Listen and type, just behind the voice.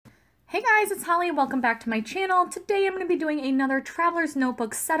Hey guys, it's Holly. Welcome back to my channel. Today I'm going to be doing another Traveler's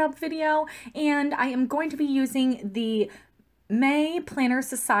Notebook setup video, and I am going to be using the May Planner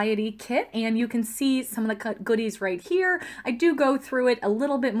Society kit, and you can see some of the goodies right here. I do go through it a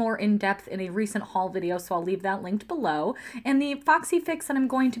little bit more in depth in a recent haul video, so I'll leave that linked below. And the Foxyfix that I'm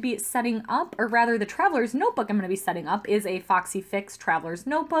going to be setting up, or rather the Traveler's Notebook I'm going to be setting up, is a Foxyfix Traveler's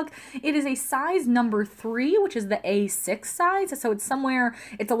Notebook. It is a size number 3, which is the A6 size, so it's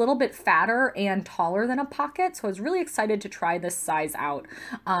a little bit fatter and taller than a pocket, so I was really excited to try this size out.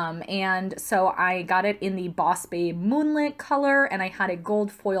 And so I got it in the Boss Babe Moonlit color, and I had a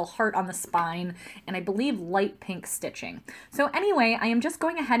gold foil heart on the spine and I believe light pink stitching. So anyway, I am just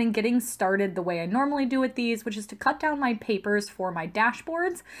going ahead and getting started the way I normally do with these, which is to cut down my papers for my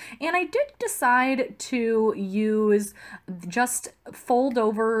dashboards. And I did decide to just fold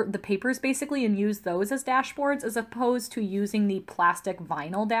over the papers basically and use those as dashboards as opposed to using the plastic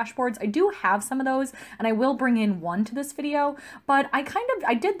vinyl dashboards. I do have some of those and I will bring in one to this video, but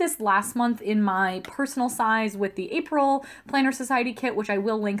I did this last month in my personal size with the April Planner Society kit, which I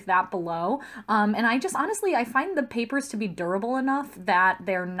will link that below. And I just honestly, I find the papers to be durable enough that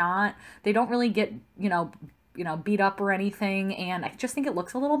they don't really get, beat up or anything, and I just think it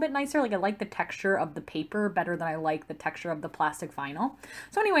looks a little bit nicer. Like, I like the texture of the paper better than I like the texture of the plastic vinyl.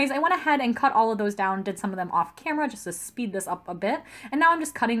 So anyways, I went ahead and cut all of those down, did some of them off camera just to speed this up a bit, and now I'm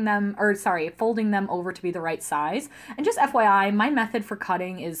just folding them over to be the right size. And just FYI, my method for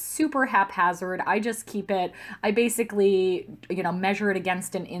cutting is super haphazard. I basically, measure it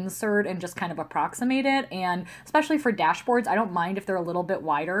against an insert and just kind of approximate it, and especially for dashboards, I don't mind if they're a little bit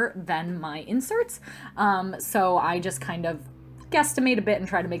wider than my inserts. So I just kind of guesstimate a bit and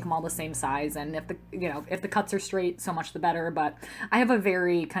try to make them all the same size, and if the cuts are straight, so much the better. But I have a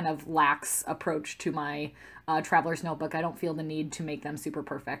very kind of lax approach to my Traveler's Notebook. I don't feel the need to make them super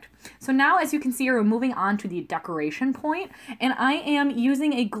perfect. So now, as you can see, we're moving on to the decoration point, and I am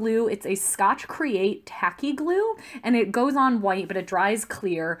using a glue. It's a Scotch Create tacky glue, and it goes on white, but it dries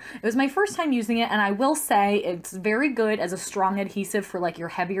clear. It was my first time using it, and I will say it's very good as a strong adhesive for like your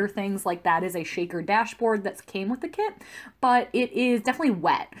heavier things. Like that is a shaker dashboard that came with the kit, but it is definitely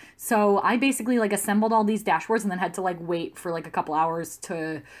wet. So I basically assembled all these dashboards and then had to wait for a couple hours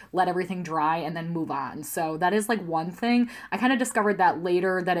to let everything dry and then move on. So that is one thing. I kind of discovered that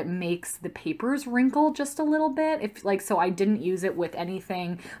later, that it makes the papers wrinkle just a little bit. So I didn't use it with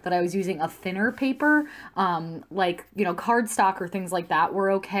anything that I was using a thinner paper, cardstock or things like that were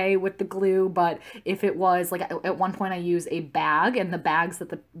okay with the glue. But if it was at one point I used a bag, and the bags that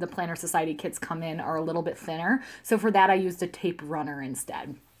the Planner Society kits come in are a little bit thinner. So for that I used a tape runner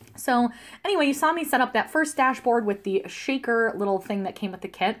instead. So anyway, you saw me set up that first dashboard with the shaker little thing that came with the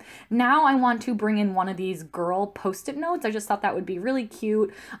kit. Now I want to bring in one of these girl post-it notes. I just thought that would be really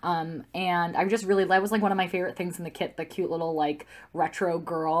cute. And that was one of my favorite things in the kit, the cute little retro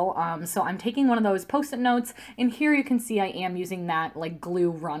girl. So I'm taking one of those post-it notes, and here you can see I am using that glue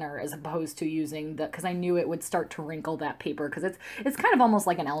runner as opposed to using because I knew it would start to wrinkle that paper, because it's kind of almost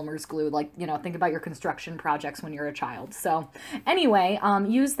like an Elmer's glue. Think about your construction projects when you're a child. So anyway,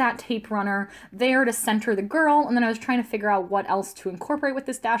 use that tape runner there to center the girl, and then I was trying to figure out what else to incorporate with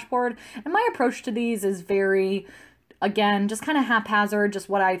this dashboard. And my approach to these is very, again, just kind of haphazard, just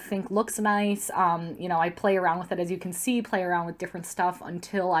what I think looks nice. I play around with it, as you can see, play around with different stuff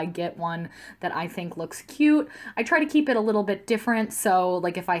until I get one that I think looks cute. I try to keep it a little bit different. So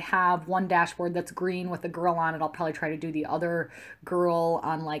if I have one dashboard that's green with a girl on it, I'll probably try to do the other girl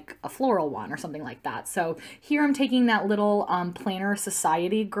on a floral one or something like that. So here I'm taking that little Planner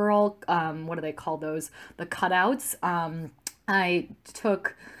Society girl, what do they call those? The cutouts.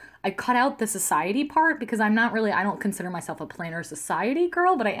 I cut out the society part because I don't consider myself a Planner Society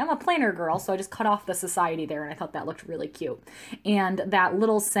girl, but I am a planner girl, so I just cut off the society there, and I thought that looked really cute. And that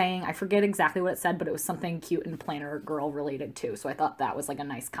little saying, I forget exactly what it said, but it was something cute and planner girl related too, so I thought that was a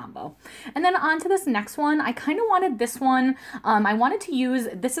nice combo. And then on to this next one. I kind of wanted this one, I wanted to use,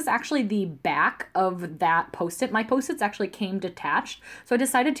 this is actually the back of that post-it. My post-its actually came detached, so I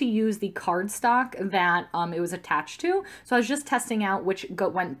decided to use the cardstock that it was attached to. So I was just testing out which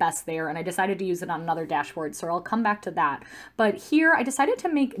went best there, and I decided to use it on another dashboard, so I'll come back to that. But here I decided to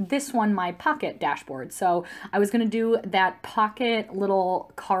make this one my pocket dashboard. So I was going to do that pocket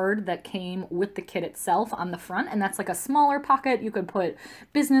little card that came with the kit itself on the front, and that's a smaller pocket. You could put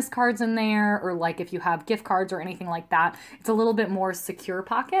business cards in there, or if you have gift cards or anything like that. It's a little bit more secure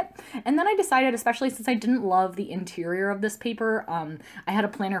pocket. And then I decided, especially since I didn't love the interior of this paper, I had a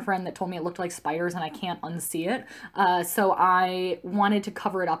planner friend that told me it looked like spiders and I can't unsee it. So I wanted to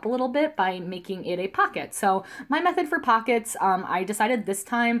cover it up up a little bit by making it a pocket. So my method for pockets, I decided this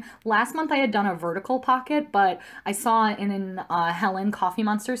time, last month I had done a vertical pocket, but I saw in Helen Coffee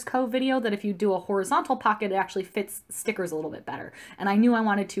Monsters Co. video that if you do a horizontal pocket, it actually fits stickers a little bit better. And I knew I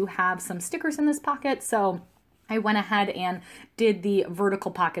wanted to have some stickers in this pocket, so I went ahead and did the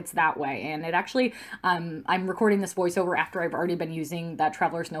vertical pockets that way. And it actually, I'm recording this voiceover after I've already been using that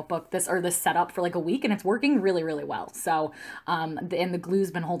Traveler's Notebook, this setup for like a week, and it's working really, really well. So, and the glue's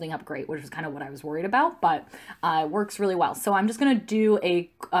been holding up great, which is kind of what I was worried about, but it works really well. So I'm just going to do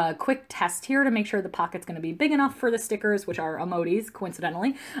a quick test here to make sure the pocket's going to be big enough for the stickers, which are emojis,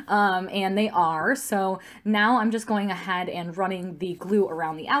 coincidentally. And they are. So now I'm just going ahead and running the glue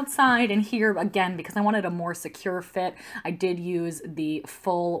around the outside. And here again, because I wanted a more secure fit, I did use the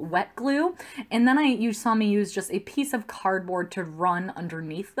full wet glue, and then you saw me use just a piece of cardboard to run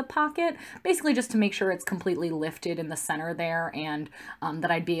underneath the pocket, basically just to make sure it's completely lifted in the center there, and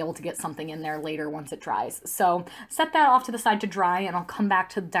that I'd be able to get something in there later once it dries. So set that off to the side to dry, and I'll come back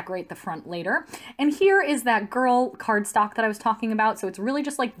to decorate the front later. And here is that girl cardstock that I was talking about. So it's really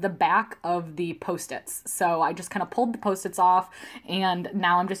just like the back of the Post-its. So I just kind of pulled the Post-its off, and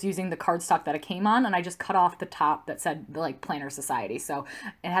now I'm just using the cardstock that it came on, and I just cut off the top that said like Planner Society. So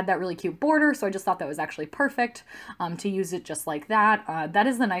it had that really cute border, so I just thought that was actually perfect to use it just like that. That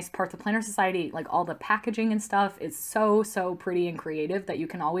is the nice part. The Planner Society, like all the packaging and stuff, is so pretty and creative that you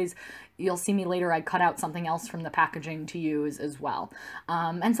can always, you'll see me later, I cut out something else from the packaging to use as well.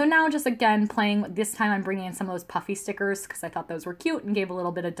 And so now just again playing, this time I'm bringing in some of those puffy stickers because I thought those were cute and gave a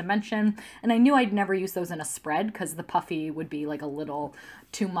little bit of dimension. And I knew I'd never use those in a spread because the puffy would be like a little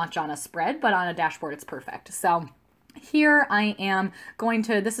too much on a spread, but on a dashboard it's perfect. So here I am going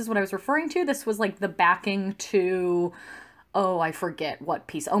to, this is what I was referring to. This was like the backing to, oh, I forget what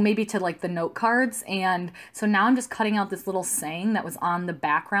piece. Oh, maybe to like the note cards. And so now I'm just cutting out this little saying that was on the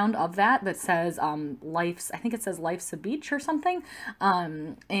background of that says, life's, I think it says life's a beach or something.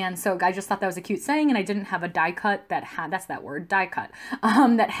 And so I just thought that was a cute saying, and I didn't have a die cut that had, that's that word, die cut,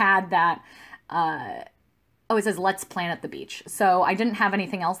 that had that, oh, it says, let's plan at the beach. So I didn't have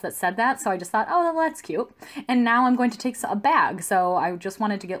anything else that said that. So I just thought, oh, well, that's cute. And now I'm going to take a bag. So I just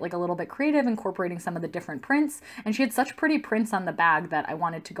wanted to get like a little bit creative, incorporating some of the different prints. And she had such pretty prints on the bag that I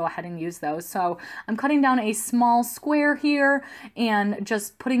wanted to go ahead and use those. So I'm cutting down a small square here and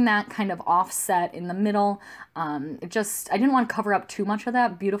just putting that kind of offset in the middle. I didn't want to cover up too much of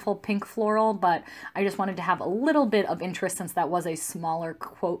that beautiful pink floral, but I just wanted to have a little bit of interest since that was a smaller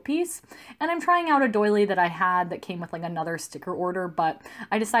quote piece. And I'm trying out a doily that I had that came with like another sticker order, but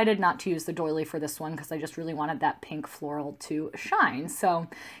I decided not to use the doily for this one because I just really wanted that pink floral to shine. So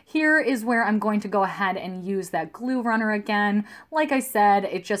here is where I'm going to go ahead and use that glue runner again. Like I said,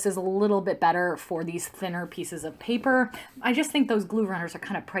 it just is a little bit better for these thinner pieces of paper. I just think those glue runners are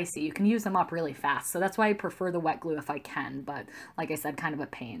kind of pricey. You can use them up really fast. So that's why I prefer the wet glue if I can, but like I said, kind of a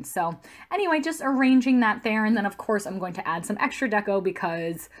pain. So anyway, just arranging that there. And then of course I'm going to add some extra deco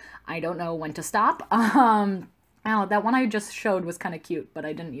because I don't know when to stop. Oh, that one I just showed was kind of cute, but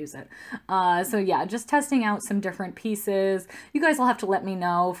I didn't use it. So yeah, just testing out some different pieces. You guys will have to let me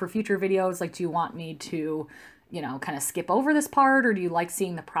know for future videos, like, do you want me to, you know, kind of skip over this part, or do you like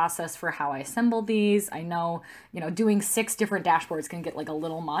seeing the process for how I assemble these? I know, you know, doing 6 different dashboards can get like a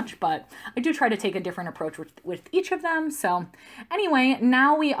little much, but I do try to take a different approach with each of them. So anyway,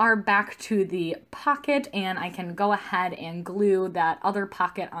 now we are back to the pocket, and I can go ahead and glue that other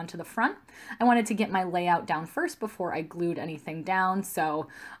pocket onto the front. I wanted to get my layout down first before I glued anything down. So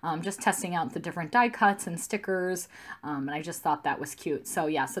just testing out the different die cuts and stickers. And I just thought that was cute. So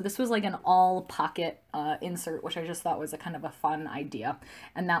yeah, so this was like an all pocket insert, which I just thought was a kind of a fun idea.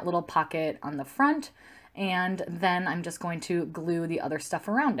 And that little pocket on the front. And then I'm just going to glue the other stuff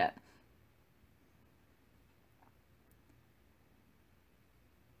around it.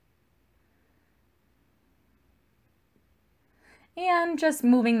 And just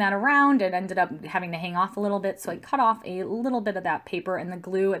moving that around, it ended up having to hang off a little bit. So I cut off a little bit of that paper, and the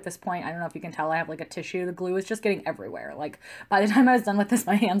glue at this point, I don't know if you can tell, I have like a tissue. The glue is just getting everywhere. Like by the time I was done with this,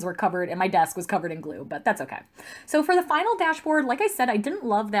 my hands were covered and my desk was covered in glue, but that's okay. So for the final dashboard, like I said, I didn't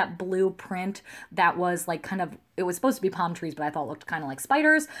love that blue print that was like kind of, it was supposed to be palm trees, but I thought it looked kind of like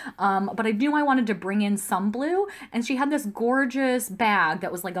spiders. But I knew I wanted to bring in some blue, and she had this gorgeous bag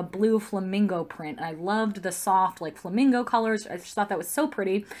that was like a blue flamingo print. And I loved the soft like flamingo colors. I just thought that was so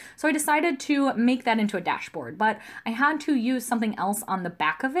pretty. So I decided to make that into a dashboard, but I had to use something else on the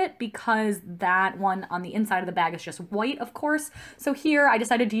back of it because that one on the inside of the bag is just white, of course. So here I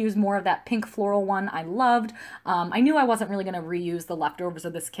decided to use more of that pink floral one I loved. I knew I wasn't really going to reuse the leftovers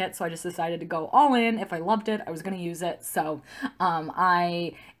of this kit, so I just decided to go all in. If I loved it, I was going going to use it. So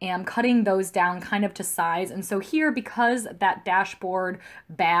I am cutting those down kind of to size. And so here, because that dashboard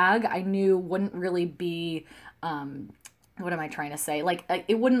bag I knew wouldn't really be, what am I trying to say? Like,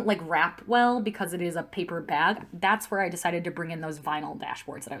 it wouldn't like wrap well because it is a paper bag. That's where I decided to bring in those vinyl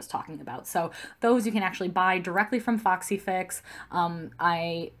dashboards that I was talking about. So those you can actually buy directly from Foxyfix.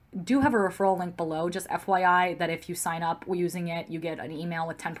 I do have a referral link below, just FYI, that if you sign up using it, you get an email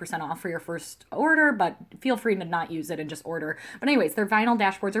with 10% off for your first order, but feel free to not use it and just order. But anyways, their vinyl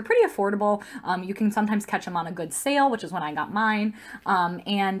dashboards are pretty affordable. You can sometimes catch them on a good sale, which is when I got mine.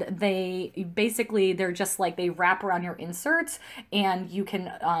 And they basically, they're just like, they wrap around your inserts and you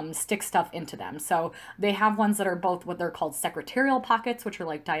can stick stuff into them. So they have ones that are both what they're called secretarial pockets, which are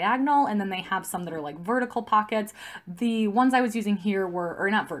like diagonal, and then they have some that are like vertical pockets. The ones I was using here were,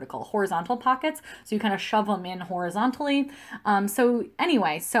 or not vertical, horizontal pockets. So you kind of shove them in horizontally. So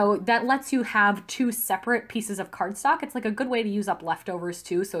anyway, so that lets you have two separate pieces of cardstock. It's like a good way to use up leftovers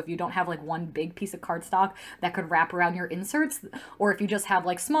too. So if you don't have like one big piece of cardstock that could wrap around your inserts, or if you just have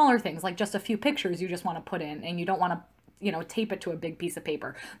like smaller things, like just a few pictures you just want to put in and you don't want to, you know, tape it to a big piece of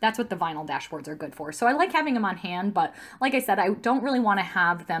paper. That's what the vinyl dashboards are good for. So I like having them on hand, but like I said, I don't really want to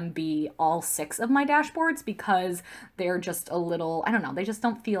have them be all 6 of my dashboards because they're just a little, I don't know, they just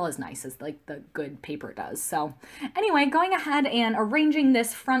don't feel as nice as like the good paper does. So anyway, going ahead and arranging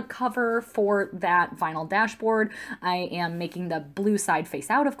this front cover for that vinyl dashboard, I am making the blue side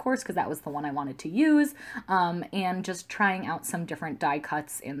face out, of course, because that was the one I wanted to use, and just trying out some different die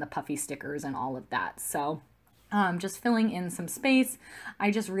cuts in the puffy stickers and all of that. So just filling in some space.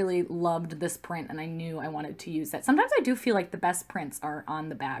 I just really loved this print and I knew I wanted to use that. Sometimes I do feel like the best prints are on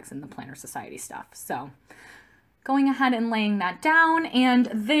the bags and the Planner Society stuff. So going ahead and laying that down, and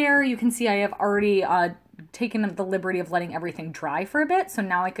there you can see I have already taken the liberty of letting everything dry for a bit. So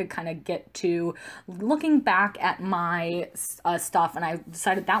now I could kind of get to looking back at my stuff, and I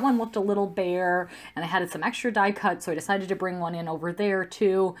decided that one looked a little bare and I had some extra die cut, so I decided to bring one in over there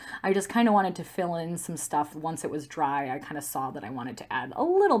too. I just kind of wanted to fill in some stuff once it was dry. I kind of saw that I wanted to add a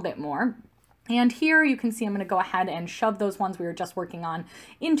little bit more. And here you can see I'm going to go ahead and shove those ones we were just working on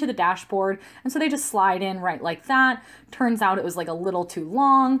into the dashboard. And so they just slide in right like that. Turns out it was like a little too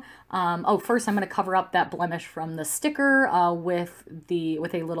long. Oh, first I'm going to cover up that blemish from the sticker with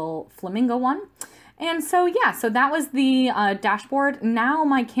a little flamingo one. And so yeah, so that was the dashboard. Now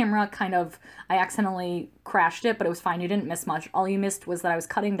my camera I accidentally crashed it, but it was fine. You didn't miss much. All you missed was that I was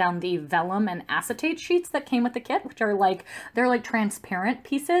cutting down the vellum and acetate sheets that came with the kit, which are like, they're like transparent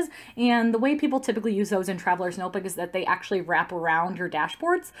pieces. And the way people typically use those in Traveler's Notebook is that they actually wrap around your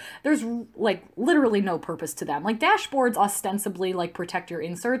dashboards. There's like literally no purpose to them. Like dashboards ostensibly like protect your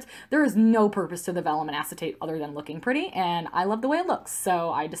inserts. There is no purpose to the vellum and acetate other than looking pretty. And I love the way it looks.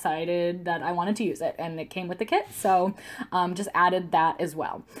 So I decided that I wanted to use it and it came with the kit. So just added that as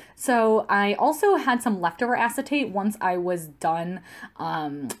well. So I also had some leftover acetate once I was done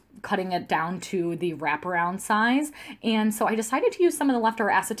cutting it down to the wraparound size. And so I decided to use some of the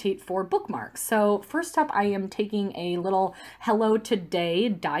leftover acetate for bookmarks. So first up, I am taking a little Hello Today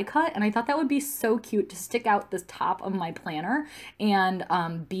die cut, and I thought that would be so cute to stick out the top of my planner and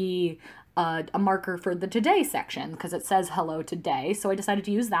be a marker for the Today section because it says Hello Today. So I decided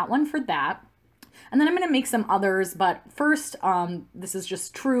to use that one for that. And then I'm going to make some others, but first, this is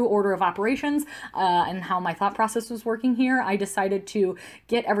just true order of operations and how my thought process was working here. I decided to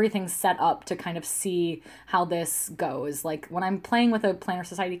get everything set up to kind of see how this goes. Like when I'm playing with a Planner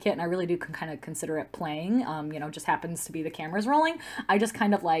Society kit, and I really do kind of consider it playing, you know, just happens to be the camera's rolling, I just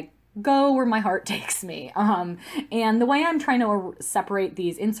kind of like go where my heart takes me. And the way I'm trying to separate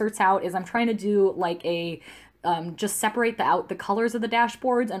these inserts out is I'm trying to do like a just separate out the colors of the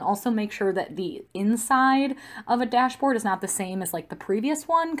dashboards and also make sure that the inside of a dashboard is not the same as like the previous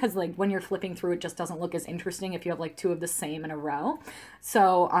one, because like when you're flipping through it just doesn't look as interesting if you have like 2 of the same in a row.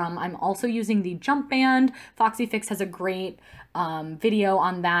 So I'm also using the jump band. Foxyfix has a great video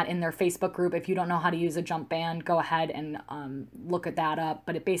on that in their Facebook group. If you don't know how to use a jump band, go ahead and look at that up.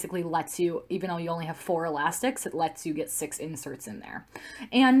 But it basically lets you, even though you only have 4 elastics, it lets you get 6 inserts in there.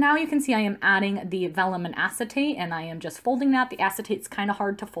 And now you can see I am adding the vellum and acetate, and I am just folding that. The acetate's kind of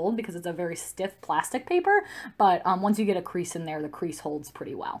hard to fold because it's a very stiff plastic paper, but once you get a crease in there, the crease holds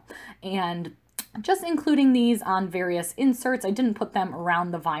pretty well. And just including these on various inserts. I didn't put them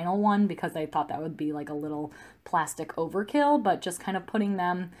around the vinyl one because I thought that would be like a little plastic overkill, but just kind of putting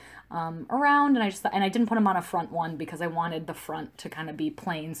them around, and I didn't put them on a front one because I wanted the front to kind of be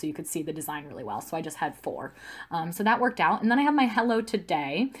plain so you could see the design really well. So I just had 4. So that worked out. And then I have my Hello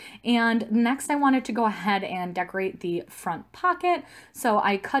Today. And next I wanted to go ahead and decorate the front pocket. So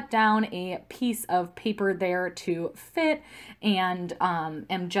I cut down a piece of paper there to fit, and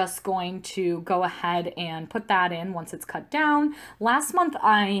am just going to go ahead and put that in once it's cut down. Last month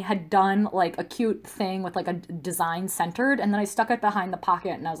I had done like a cute thing with like a design centered, and then I stuck it behind the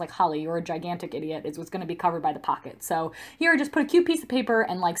pocket, and I was like, Holly, you're a gigantic idiot. It was going to be covered by the pocket. So here I just put a cute piece of paper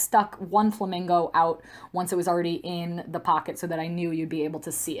and like stuck one flamingo out once it was already in the pocket so that I knew you'd be able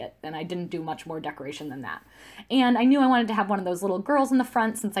to see it. And I didn't do much more decoration than that. And I knew I wanted to have one of those little girls in the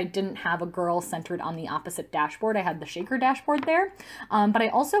front since I didn't have a girl centered on the opposite dashboard. I had the shaker dashboard there. But I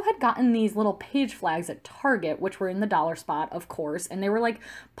also had gotten these little page flags at Target, which were in the dollar spot, of course, and they were like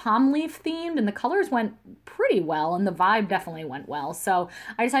palm leaf themed, and the colors went pretty well and the vibe definitely went well. So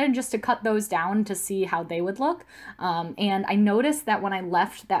I decided just to cut those down to see how they would look. And I noticed that when I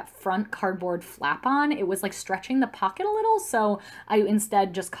left that front cardboard flap on, it was like stretching the pocket a little. So I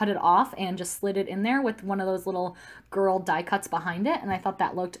instead just cut it off and just slid it in there with one of those little girl die cuts behind it. And I thought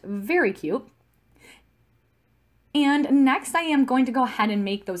that looked very cute. And next I am going to go ahead and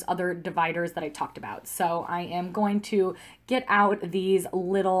make those other dividers that I talked about. So I am going to get out these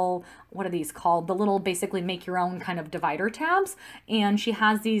little, what are these called? The little basically make your own kind of divider tabs. And she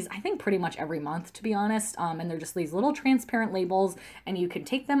has these, I think pretty much every month, to be honest. And they're just these little transparent labels, and you can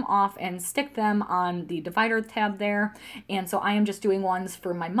take them off and stick them on the divider tab there. And so I am just doing ones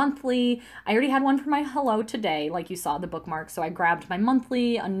for my monthly. I already had one for my Hello Today, like you saw the bookmark. So I grabbed my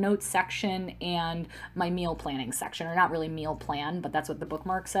monthly, a notes section, and my meal planning section, or not really meal plan, but that's what the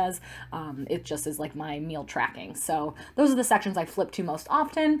bookmark says. It just is like my meal tracking. So those are the sections I flip to most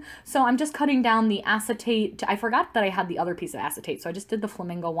often. So I'm just cutting down the acetate. I forgot that I had the other piece of acetate, so I just did the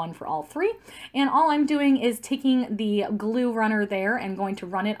flamingo one for all 3. And all I'm doing is taking the glue runner there and going to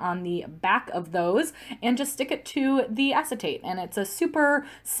run it on the back of those and just stick it to the acetate. And it's a super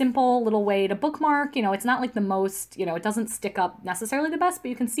simple little way to bookmark. You know, it's not like the most, you know, it doesn't stick up necessarily the best, but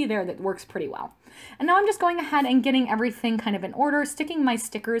you can see there that it works pretty well. And now I'm just going ahead and getting everything kind of in order, sticking my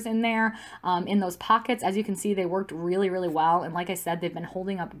stickers in there in those pockets. As you can see, they worked really, really well. And like I said, they've been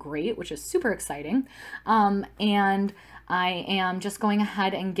holding up great, which is super exciting. And I am just going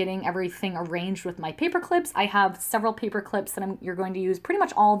ahead and getting everything arranged with my paper clips. I have several paper clips that you're going to use. Pretty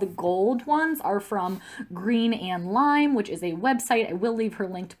much all the gold ones are from Green and Lime, which is a website. I will leave her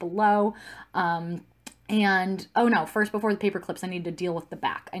linked below. And, oh no, first before the paper clips, I need to deal with the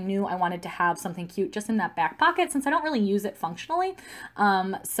back. I knew I wanted to have something cute just in that back pocket since I don't really use it functionally.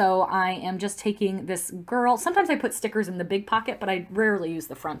 So I am just taking this girl. Sometimes I put stickers in the big pocket, but I rarely use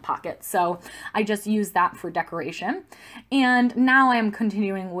the front pocket. So I just use that for decoration. And now I am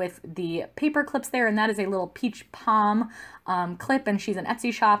continuing with the paper clips there, and that is a little peach palm clip, and she's an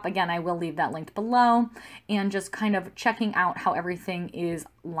Etsy shop. Again, I will leave that linked below, and just kind of checking out how everything is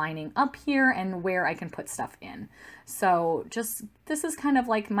lining up here and where I can put stuff in. So just, this is kind of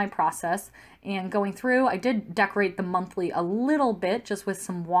like my process and going through. I did decorate the monthly a little bit just with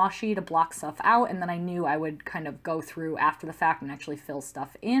some washi to block stuff out, and then I knew I would kind of go through after the fact and actually fill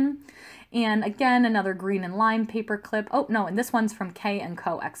stuff in. And again, another Green and Lime paper clip. Oh no, and this one's from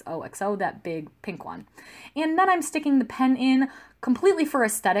K&Co XOXO, that big pink one. And then I'm sticking the pen in completely for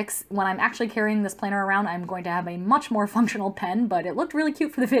aesthetics. When I'm actually carrying this planner around, I'm going to have a much more functional pen, but it looked really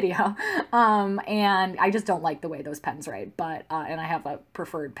cute for the video. And I just don't like the way those pens write, but, and I have a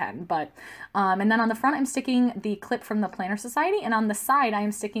preferred pen, but, and then on the front, I'm sticking the clip from the Planner Society, and on the side, I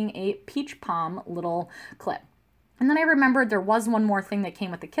am sticking a peach palm little clip. And then I remembered there was one more thing that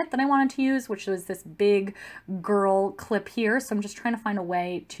came with the kit that I wanted to use, which was this big girl clip here. So I'm just trying to find a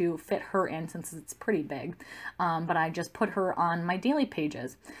way to fit her in since it's pretty big. But I just put her on my daily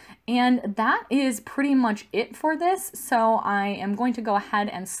pages. And that is pretty much it for this. So I am going to go ahead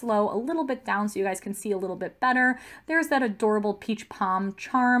and slow a little bit down so you guys can see a little bit better. There's that adorable peach palm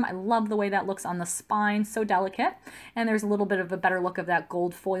charm. I love the way that looks on the spine, so delicate. And there's a little bit of a better look of that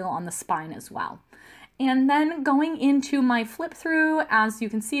gold foil on the spine as well. And then going into my flip through, as you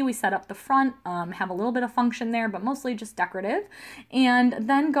can see, we set up the front, have a little bit of function there, but mostly just decorative. And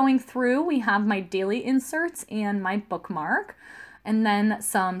then going through, we have my daily inserts and my bookmark, and then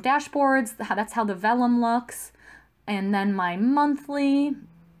some dashboards. That's how the vellum looks. And then my monthly,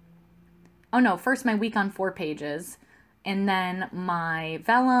 oh no, first my week on 4 pages, and then my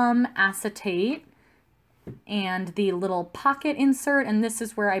vellum, acetate, and the little pocket insert, and this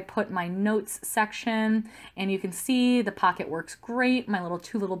is where I put my notes section, and you can see the pocket works great. My little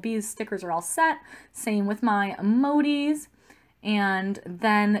two little bees stickers are all set. Same with my emojis, and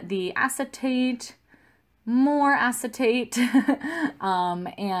then the acetate, more acetate,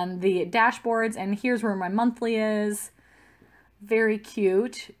 and the dashboards, and here's where my monthly is. Very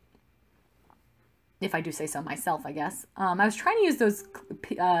cute, if I do say so myself, I guess. I was trying to use those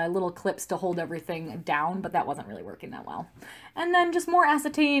little clips to hold everything down, but that wasn't really working that well. And then just more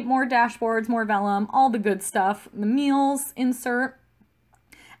acetate, more dashboards, more vellum, all the good stuff. The meals insert.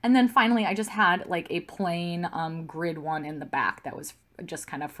 And then finally, I just had like a plain grid one in the back that was just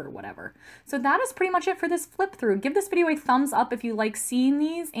kind of for whatever. So that is pretty much it for this flip through. Give this video a thumbs up if you like seeing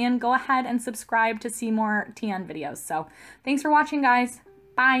these, and go ahead and subscribe to see more TN videos. So thanks for watching, guys.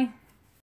 Bye.